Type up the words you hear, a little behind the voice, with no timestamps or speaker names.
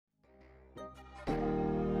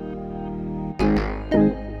Ever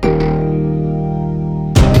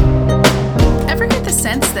get the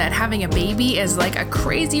sense that having a baby is like a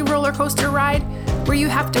crazy roller coaster ride where you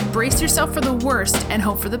have to brace yourself for the worst and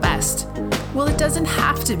hope for the best? Well, it doesn't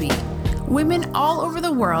have to be. Women all over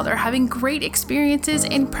the world are having great experiences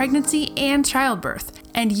in pregnancy and childbirth,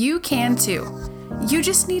 and you can too. You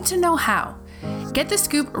just need to know how. Get the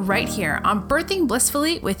scoop right here on Birthing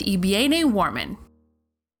Blissfully with Ibiene Warman.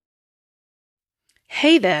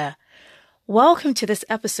 Hey there. Welcome to this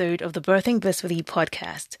episode of the Birthing Blissfully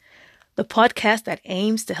podcast, the podcast that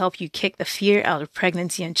aims to help you kick the fear out of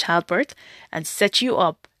pregnancy and childbirth and set you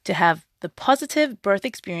up to have the positive birth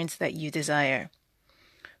experience that you desire.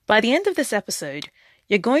 By the end of this episode,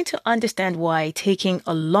 you're going to understand why taking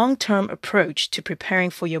a long-term approach to preparing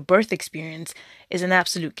for your birth experience is an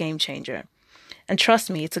absolute game changer. And trust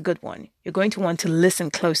me, it's a good one. You're going to want to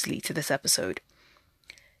listen closely to this episode.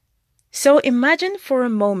 So imagine for a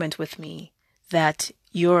moment with me that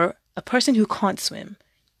you're a person who can't swim.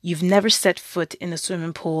 You've never set foot in a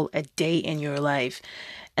swimming pool a day in your life.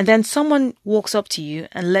 And then someone walks up to you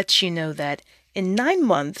and lets you know that in 9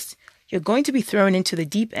 months, you're going to be thrown into the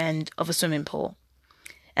deep end of a swimming pool.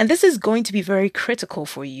 And this is going to be very critical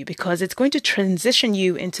for you because it's going to transition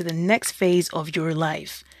you into the next phase of your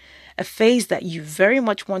life, a phase that you very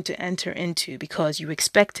much want to enter into because you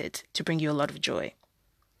expect it to bring you a lot of joy.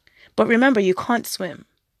 But remember, you can't swim.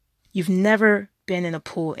 You've never been in a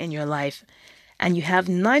pool in your life, and you have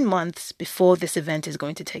 9 months before this event is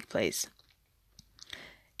going to take place.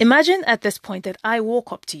 Imagine at this point that I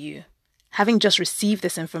walk up to you, having just received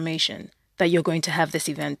this information that you're going to have this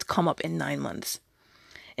event come up in 9 months.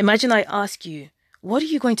 Imagine I ask you, what are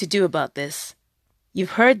you going to do about this?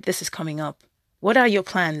 You've heard this is coming up. What are your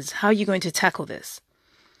plans? How are you going to tackle this?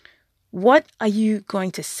 What are you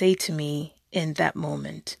going to say to me in that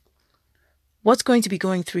moment? What's going to be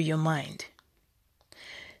going through your mind?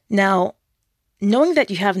 Now, knowing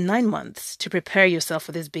that you have 9 months to prepare yourself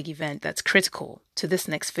for this big event that's critical to this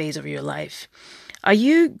next phase of your life, are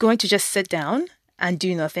you going to just sit down and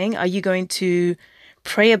do nothing? Are you going to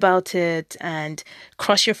pray about it and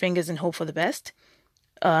cross your fingers and hope for the best?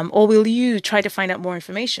 Or will you try to find out more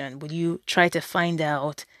information? Will you try to find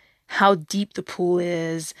out how deep the pool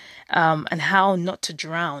is and how not to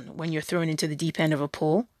drown when you're thrown into the deep end of a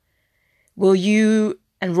pool? Will you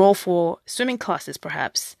enroll for swimming classes,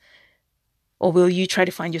 perhaps? Or will you try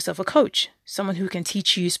to find yourself a coach, someone who can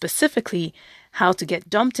teach you specifically how to get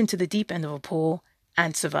dumped into the deep end of a pool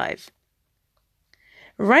and survive?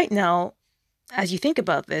 Right now, as you think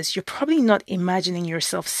about this, you're probably not imagining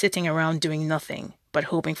yourself sitting around doing nothing but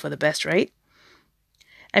hoping for the best, right?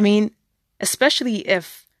 I mean, especially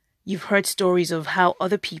if you've heard stories of how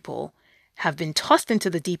other people have been tossed into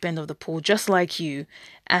the deep end of the pool just like you,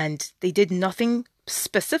 and they did nothing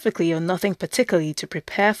specifically or nothing particularly to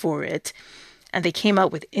prepare for it, and they came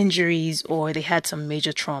out with injuries or they had some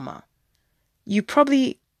major trauma. You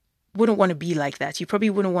probably wouldn't want to be like that. You probably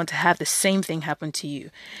wouldn't want to have the same thing happen to you.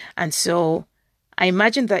 And so I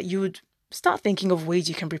imagine that you would start thinking of ways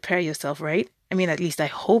you can prepare yourself, right? I mean, at least I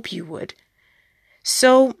hope you would.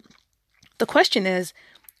 So the question is,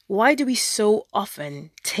 why do we so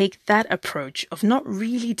often take that approach of not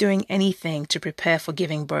really doing anything to prepare for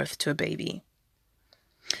giving birth to a baby?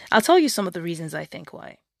 I'll tell you some of the reasons I think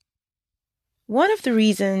why. One of the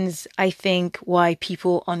reasons I think why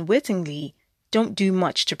people unwittingly don't do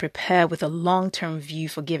much to prepare with a long-term view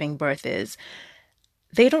for giving birth is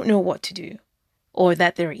they don't know what to do, or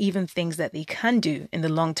that there are even things that they can do in the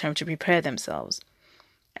long term to prepare themselves.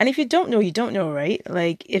 And if you don't know, you don't know, right?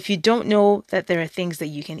 Like if you don't know that there are things that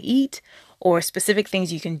you can eat or specific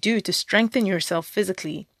things you can do to strengthen yourself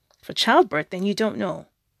physically for childbirth, then you don't know.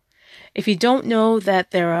 If you don't know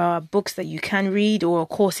that there are books that you can read or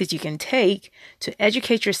courses you can take to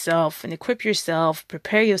educate yourself and equip yourself,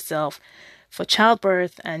 prepare yourself for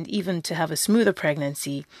childbirth and even to have a smoother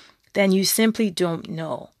pregnancy, then you simply don't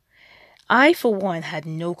know. I, for one, had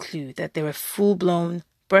no clue that there were full-blown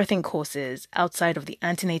birthing courses outside of the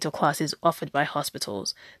antenatal classes offered by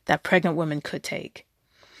hospitals that pregnant women could take.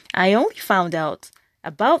 I only found out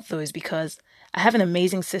about those because I have an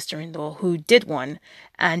amazing sister-in-law who did one,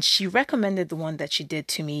 and she recommended the one that she did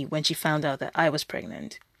to me when she found out that I was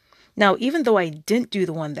pregnant. Now, even though I didn't do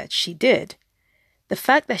the one that she did, the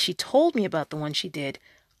fact that she told me about the one she did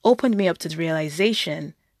opened me up to the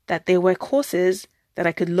realization that there were courses that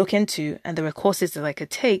I could look into and there were courses that I could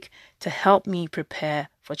take to help me prepare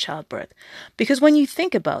for childbirth. Because when you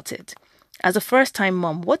think about it, as a first-time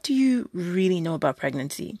mom, what do you really know about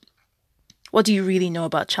pregnancy? What do you really know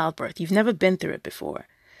about childbirth? You've never been through it before.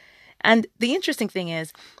 And the interesting thing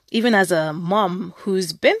is, even as a mom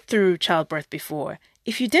who's been through childbirth before,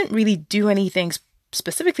 if you didn't really do anything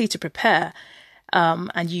specifically to prepare,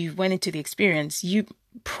 and you went into the experience, you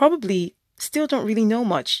probably still don't really know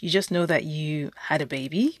much. You just know that you had a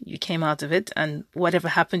baby, you came out of it, and whatever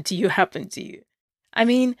happened to you happened to you. I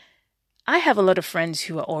mean, I have a lot of friends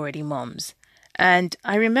who are already moms. And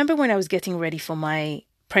I remember when I was getting ready for my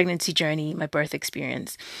pregnancy journey, my birth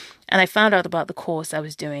experience, and I found out about the course I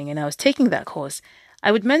was doing and I was taking that course,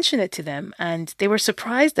 I would mention it to them and they were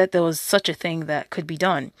surprised that there was such a thing that could be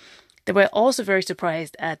done. They were also very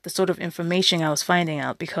surprised at the sort of information I was finding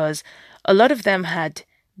out because a lot of them had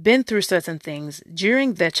been through certain things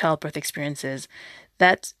during their childbirth experiences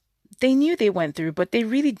that they knew they went through, but they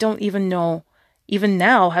really don't even know, even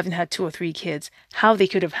now, having had 2 or 3 kids, how they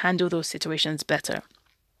could have handled those situations better.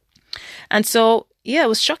 And so, yeah, it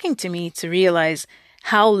was shocking to me to realize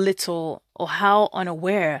how little or how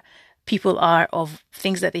unaware people are of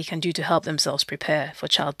things that they can do to help themselves prepare for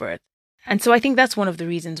childbirth. And so I think that's one of the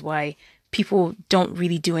reasons why people don't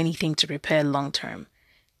really do anything to prepare long term.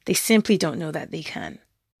 They simply don't know that they can.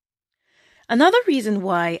 Another reason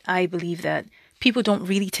why I believe that people don't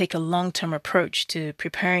really take a long-term approach to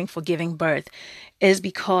preparing for giving birth is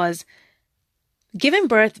because giving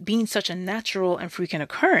birth being such a natural and frequent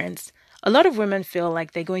occurrence, a lot of women feel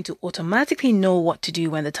like they're going to automatically know what to do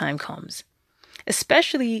when the time comes,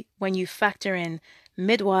 especially when you factor in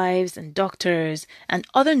midwives and doctors and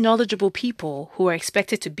other knowledgeable people who are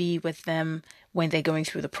expected to be with them when they're going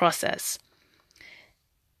through the process.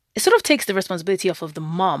 It sort of takes the responsibility off of the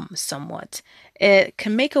mom somewhat. It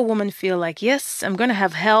can make a woman feel like, yes, I'm going to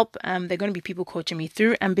have help. There are going to be people coaching me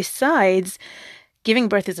through. And besides, giving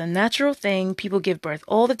birth is a natural thing. People give birth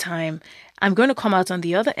all the time. I'm going to come out on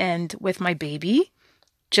the other end with my baby,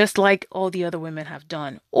 just like all the other women have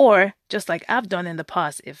done, or just like I've done in the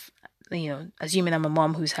past, if, assuming I'm a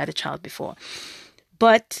mom who's had a child before.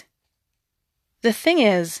 But the thing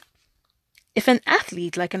is, if an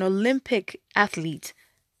athlete, like an Olympic athlete,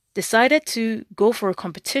 decided to go for a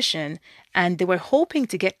competition and they were hoping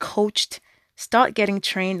to get coached, start getting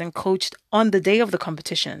trained and coached on the day of the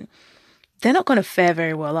competition, they're not going to fare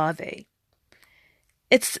very well, are they?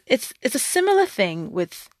 It's a similar thing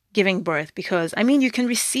with giving birth because, you can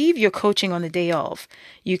receive your coaching on the day of.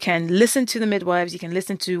 You can listen to the midwives, you can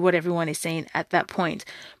listen to what everyone is saying at that point.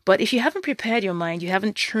 But if you haven't prepared your mind, you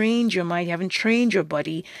haven't trained your mind, you haven't trained your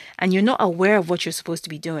body, and you're not aware of what you're supposed to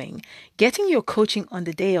be doing, getting your coaching on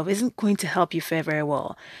the day of isn't going to help you fare very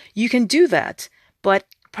well. You can do that, but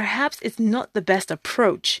perhaps it's not the best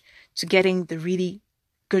approach to getting the really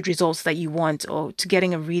good results that you want or to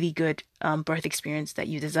getting a really good birth experience that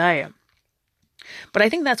you desire. But I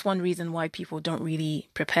think that's one reason why people don't really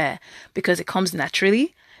prepare, because it comes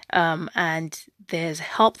naturally and there's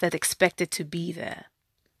help that's expected to be there.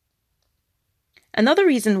 Another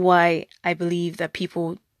reason why I believe that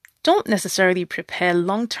people don't necessarily prepare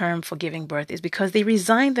long-term for giving birth is because they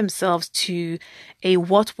resign themselves to a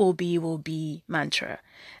what will be mantra.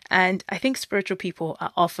 And I think spiritual people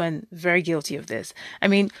are often very guilty of this.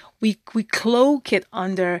 We cloak it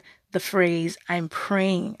under the phrase, I'm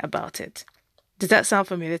praying about it. Does that sound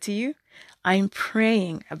familiar to you? I'm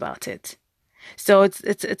praying about it. So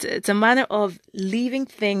it's a manner of leaving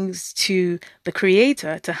things to the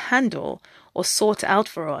Creator to handle or sort out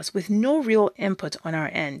for us with no real input on our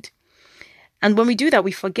end. And when we do that,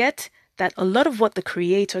 we forget that a lot of what the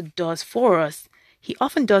Creator does for us, He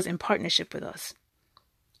often does in partnership with us.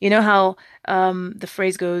 You know how the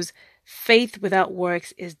phrase goes, faith without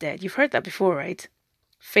works is dead. You've heard that before, right?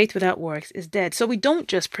 Faith without works is dead. So we don't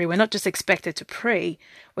just pray. We're not just expected to pray.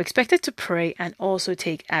 We're expected to pray and also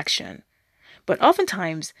take action. But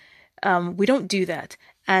oftentimes, we don't do that.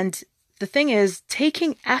 And the thing is,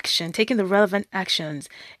 taking action, taking the relevant actions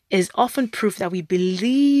is often proof that we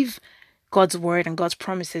believe God's word and God's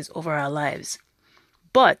promises over our lives.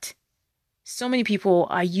 But so many people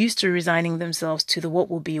are used to resigning themselves to the what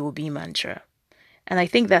will be mantra. And I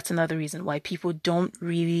think that's another reason why people don't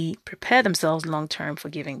really prepare themselves long-term for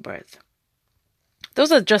giving birth.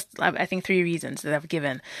 Those are just, I think, 3 reasons that I've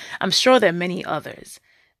given. I'm sure there are many others.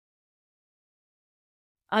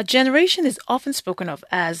 Our generation is often spoken of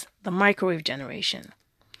as the microwave generation.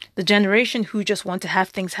 The generation who just want to have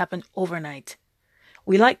things happen overnight.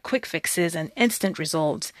 We like quick fixes and instant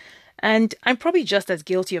results. And I'm probably just as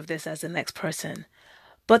guilty of this as the next person.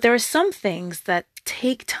 But there are some things that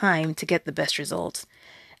take time to get the best results.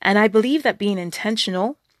 And I believe that being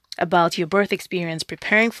intentional about your birth experience,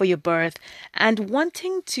 preparing for your birth, and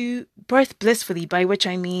wanting to birth blissfully, by which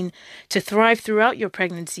I mean to thrive throughout your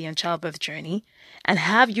pregnancy and childbirth journey, and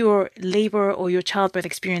have your labor or your childbirth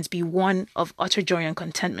experience be one of utter joy and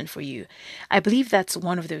contentment for you. I believe that's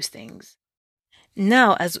one of those things.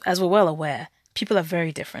 Now, as we're well aware, people are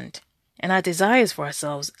very different, and our desires for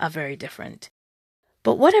ourselves are very different.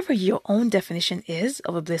 But whatever your own definition is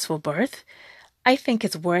of a blissful birth, I think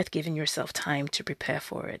it's worth giving yourself time to prepare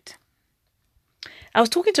for it. I was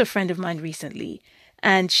talking to a friend of mine recently,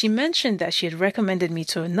 and she mentioned that she had recommended me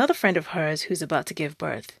to another friend of hers who's about to give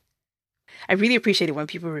birth. I really appreciate it when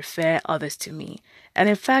people refer others to me. And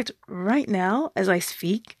in fact, right now, as I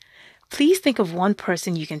speak, please think of one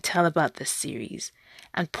person you can tell about this series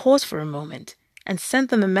and pause for a moment and send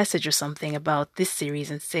them a message or something about this series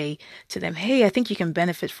and say to them, hey, I think you can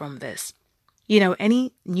benefit from this. You know,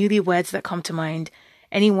 any newlyweds that come to mind,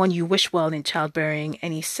 anyone you wish well in childbearing,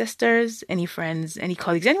 any sisters, any friends, any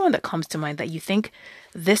colleagues, anyone that comes to mind that you think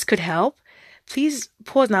this could help, please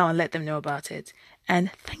pause now and let them know about it.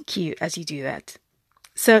 And thank you as you do that.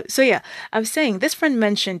 So yeah, I was saying this friend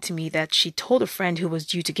mentioned to me that she told a friend who was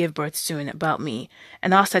due to give birth soon about me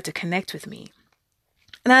and asked her to connect with me.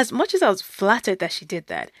 And as much as I was flattered that she did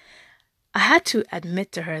that, I had to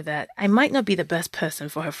admit to her that I might not be the best person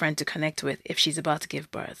for her friend to connect with if she's about to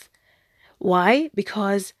give birth. Why?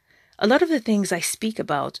 Because a lot of the things I speak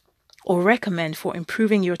about or recommend for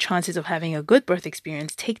improving your chances of having a good birth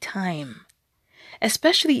experience take time.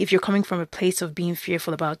 Especially if you're coming from a place of being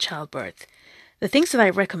fearful about childbirth. The things that I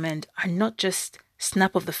recommend are not just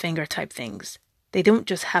snap of the finger type things. They don't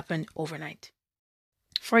just happen overnight.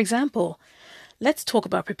 For example, let's talk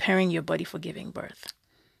about preparing your body for giving birth.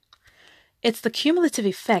 It's the cumulative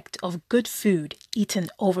effect of good food eaten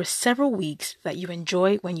over several weeks that you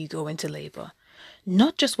enjoy when you go into labor,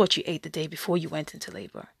 not just what you ate the day before you went into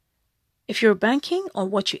labor. If you're banking on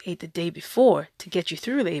what you ate the day before to get you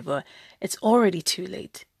through labor, it's already too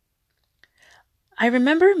late. I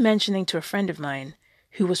remember mentioning to a friend of mine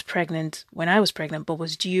who was pregnant when I was pregnant but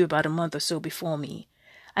was due about a month or so before me.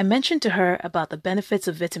 I mentioned to her about the benefits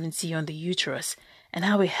of vitamin C on the uterus and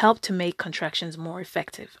how it helped to make contractions more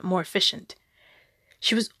effective, more efficient.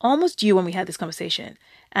 She was almost due when we had this conversation,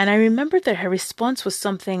 and I remembered that her response was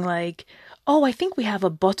something like, oh, I think we have a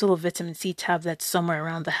bottle of vitamin C tablets somewhere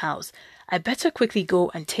around the house. I better quickly go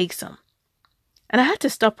and take some. And I had to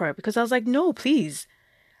stop her because I was like, no, please.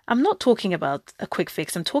 I'm not talking about a quick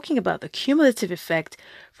fix. I'm talking about the cumulative effect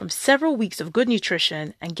from several weeks of good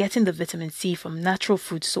nutrition and getting the vitamin C from natural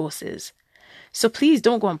food sources. So please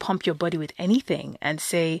don't go and pump your body with anything and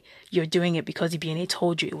say you're doing it because EBNA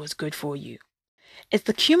told you it was good for you. It's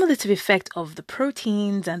the cumulative effect of the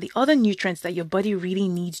proteins and the other nutrients that your body really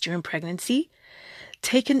needs during pregnancy,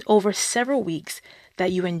 taken over several weeks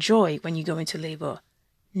that you enjoy when you go into labor,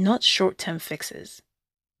 not short-term fixes.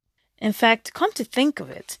 In fact, come to think of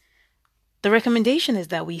it, the recommendation is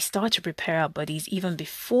that we start to prepare our bodies even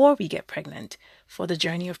before we get pregnant for the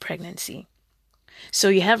journey of pregnancy. So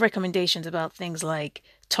you have recommendations about things like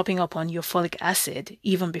topping up on your folic acid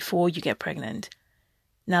even before you get pregnant.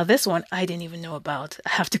 Now this one I didn't even know about, I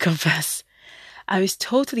have to confess. I was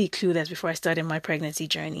totally clueless before I started my pregnancy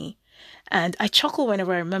journey. And I chuckle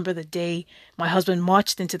whenever I remember the day my husband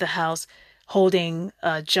marched into the house holding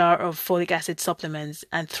a jar of folic acid supplements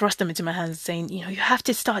and thrust them into my hands saying, you have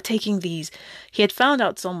to start taking these. He had found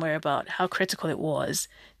out somewhere about how critical it was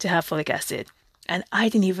to have folic acid. And I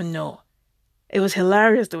didn't even know. It was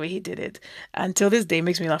hilarious the way he did it. Until this day, it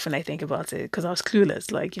makes me laugh when I think about it because I was clueless,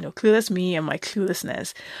 clueless me and my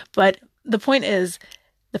cluelessness. But the point is,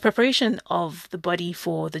 the preparation of the body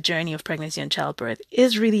for the journey of pregnancy and childbirth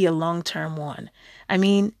is really a long-term one. I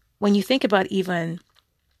mean, when you think about even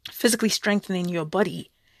physically strengthening your body,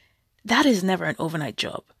 that is never an overnight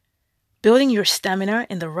job. Building your stamina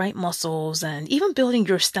in the right muscles and even building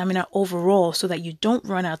your stamina overall so that you don't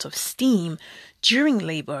run out of steam during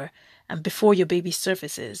labor and before your baby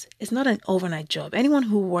surfaces is not an overnight job. Anyone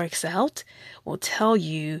who works out will tell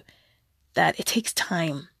you that it takes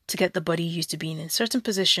time to get the body used to being in certain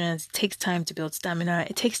positions. It takes time to build stamina.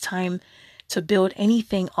 It takes time to build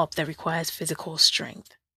anything up that requires physical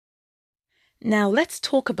strength. Now let's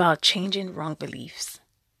talk about changing wrong beliefs.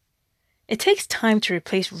 It takes time to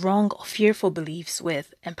replace wrong or fearful beliefs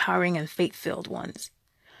with empowering and faith-filled ones.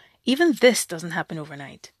 Even this doesn't happen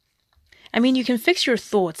overnight. I mean, you can fix your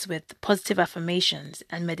thoughts with positive affirmations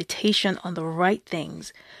and meditation on the right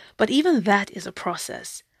things, but even that is a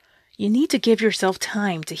process. You need to give yourself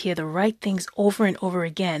time to hear the right things over and over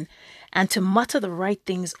again and to mutter the right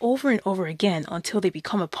things over and over again until they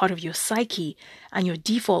become a part of your psyche and your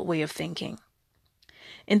default way of thinking.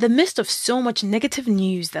 In the midst of so much negative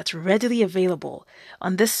news that's readily available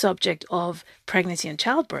on this subject of pregnancy and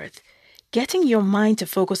childbirth, getting your mind to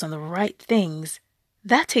focus on the right things,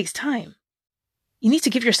 that takes time. You need to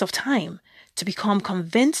give yourself time to become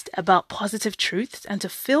convinced about positive truths and to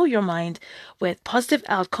fill your mind with positive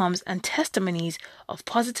outcomes and testimonies of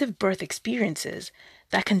positive birth experiences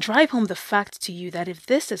that can drive home the fact to you that if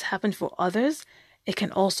this has happened for others, it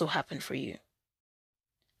can also happen for you.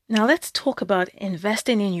 Now let's talk about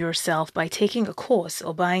investing in yourself by taking a course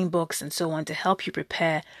or buying books and so on to help you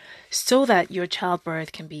prepare so that your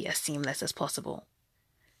childbirth can be as seamless as possible.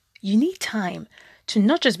 You need time to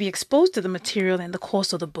not just be exposed to the material in the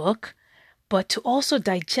course or the book, but to also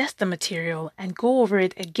digest the material and go over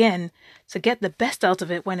it again to get the best out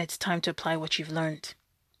of it when it's time to apply what you've learned.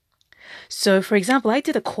 So, for example, I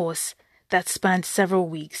did a course that spanned several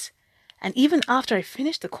weeks, and even after I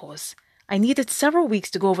finished the course, I needed several weeks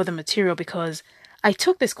to go over the material because I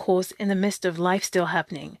took this course in the midst of life still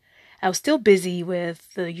happening. I was still busy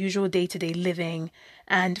with the usual day-to-day living,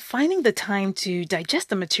 and finding the time to digest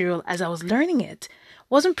the material as I was learning it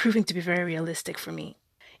wasn't proving to be very realistic for me.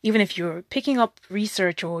 Even if you're picking up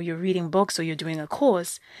research or you're reading books or you're doing a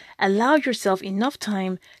course, allow yourself enough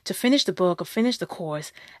time to finish the book or finish the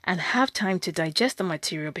course and have time to digest the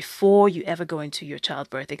material before you ever go into your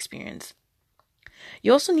childbirth experience.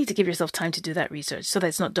 You also need to give yourself time to do that research so that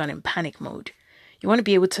it's not done in panic mode. You want to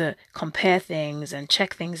be able to compare things and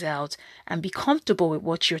check things out and be comfortable with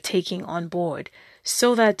what you're taking on board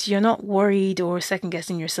so that you're not worried or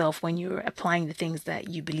second-guessing yourself when you're applying the things that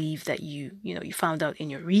you believe that you found out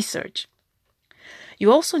in your research.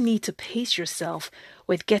 You also need to pace yourself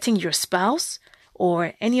with getting your spouse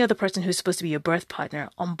or any other person who's supposed to be your birth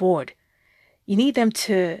partner on board. You need them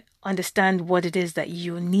to understand what it is that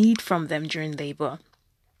you need from them during labor.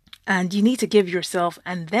 And you need to give yourself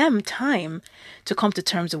and them time to come to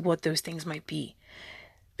terms with what those things might be.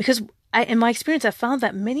 Because in my experience, I found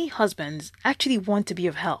that many husbands actually want to be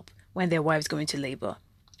of help when their wives go into labor.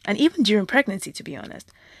 And even during pregnancy, to be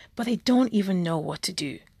honest. But they don't even know what to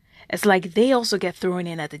do. It's like they also get thrown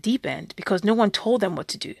in at the deep end because no one told them what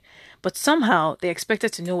to do. But somehow they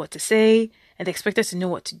expected to know what to say and they expected to know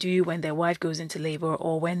what to do when their wife goes into labor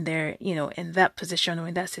or when they're, in that position or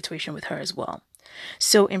in that situation with her as well.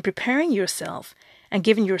 So in preparing yourself and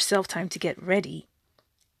giving yourself time to get ready,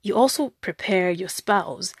 you also prepare your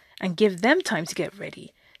spouse and give them time to get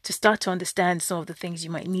ready, to start to understand some of the things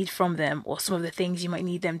you might need from them or some of the things you might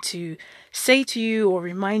need them to say to you or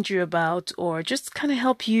remind you about or just kind of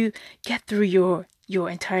help you get through your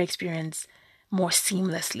entire experience more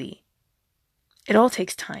seamlessly. It all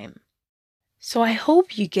takes time. So I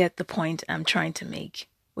hope you get the point I'm trying to make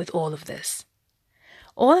with all of this.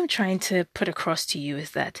 All I'm trying to put across to you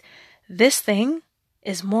is that this thing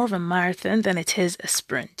is more of a marathon than it is a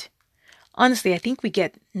sprint. Honestly, I think we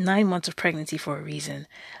get 9 months of pregnancy for a reason.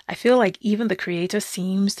 I feel like even the Creator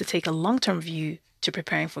seems to take a long-term view to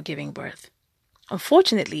preparing for giving birth.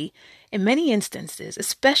 Unfortunately, in many instances,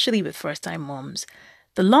 especially with first-time moms,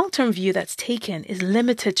 the long-term view that's taken is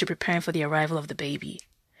limited to preparing for the arrival of the baby.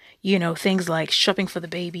 Things like shopping for the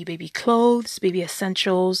baby clothes, baby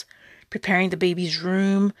essentials, preparing the baby's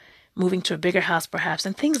room, moving to a bigger house perhaps,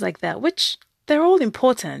 and things like that, which they're all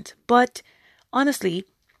important. But honestly,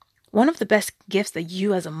 one of the best gifts that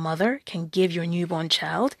you as a mother can give your newborn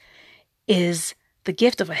child is the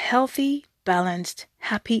gift of a healthy, balanced,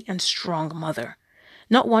 happy, and strong mother,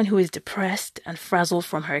 not one who is depressed and frazzled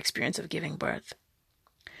from her experience of giving birth.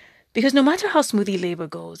 Because no matter how smoothly labor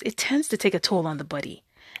goes, it tends to take a toll on the body,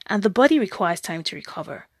 and the body requires time to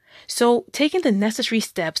recover. So taking the necessary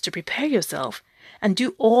steps to prepare yourself and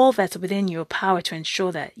do all that's within your power to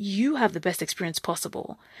ensure that you have the best experience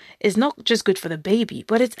possible is not just good for the baby,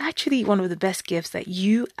 but it's actually one of the best gifts that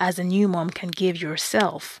you as a new mom can give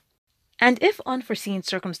yourself. And if unforeseen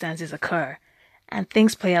circumstances occur and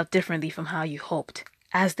things play out differently from how you hoped,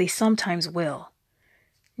 as they sometimes will,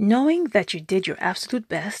 knowing that you did your absolute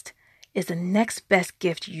best is the next best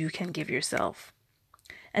gift you can give yourself.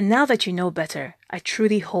 And now that you know better, I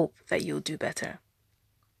truly hope that you'll do better.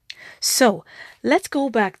 So, let's go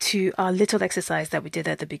back to our little exercise that we did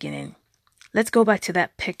at the beginning. Let's go back to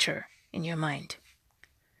that picture in your mind.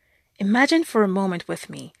 Imagine for a moment with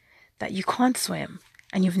me that you can't swim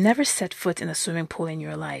and you've never set foot in a swimming pool in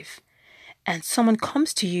your life. And someone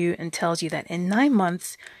comes to you and tells you that in 9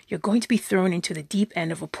 months, you're going to be thrown into the deep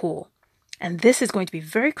end of a pool. And this is going to be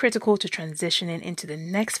very critical to transitioning into the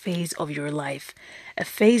next phase of your life, a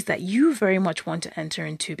phase that you very much want to enter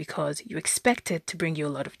into because you expect it to bring you a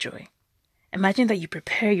lot of joy. Imagine that you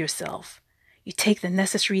prepare yourself. You take the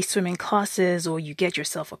necessary swimming classes or you get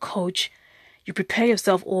yourself a coach. You prepare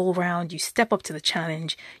yourself all round, you step up to the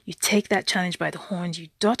challenge, you take that challenge by the horns, you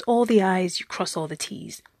dot all the I's, you cross all the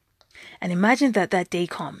T's. And imagine that day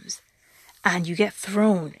comes and you get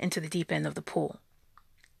thrown into the deep end of the pool.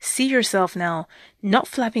 See yourself now not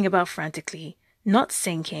flapping about frantically, not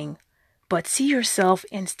sinking, but see yourself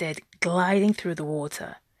instead gliding through the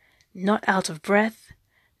water, not out of breath,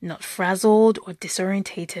 not frazzled or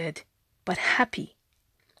disorientated, but happy,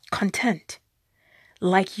 content,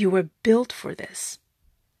 like you were built for this.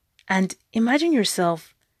 And imagine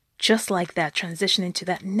yourself just like that, transitioning to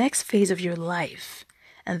that next phase of your life,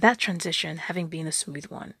 and that transition having been a smooth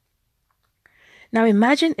one. Now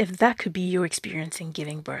imagine if that could be your experience in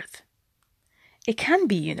giving birth. It can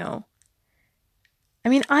be, you know. I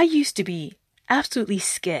mean, I used to be absolutely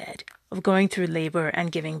scared of going through labor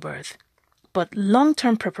and giving birth, but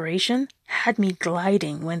long-term preparation had me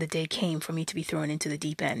gliding when the day came for me to be thrown into the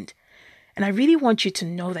deep end. And I really want you to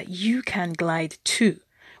know that you can glide too,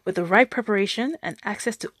 with the right preparation and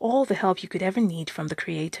access to all the help you could ever need from the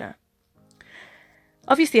Creator.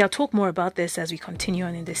 Obviously, I'll talk more about this as we continue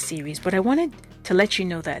on in this series, but I wanted to let you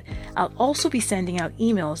know that I'll also be sending out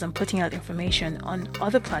emails and putting out information on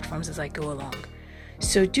other platforms as I go along.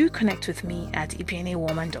 So do connect with me at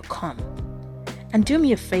ibienewoman.com. And do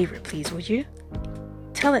me a favor, please, would you?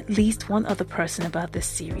 Tell at least one other person about this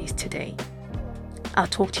series today. I'll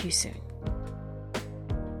talk to you soon.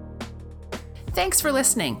 Thanks for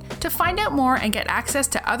listening. To find out more and get access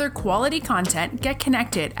to other quality content, get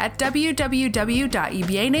connected at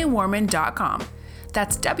www.ibienewarman.com.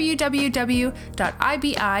 That's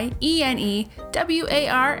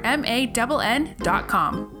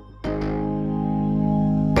www.ibienewarman.com.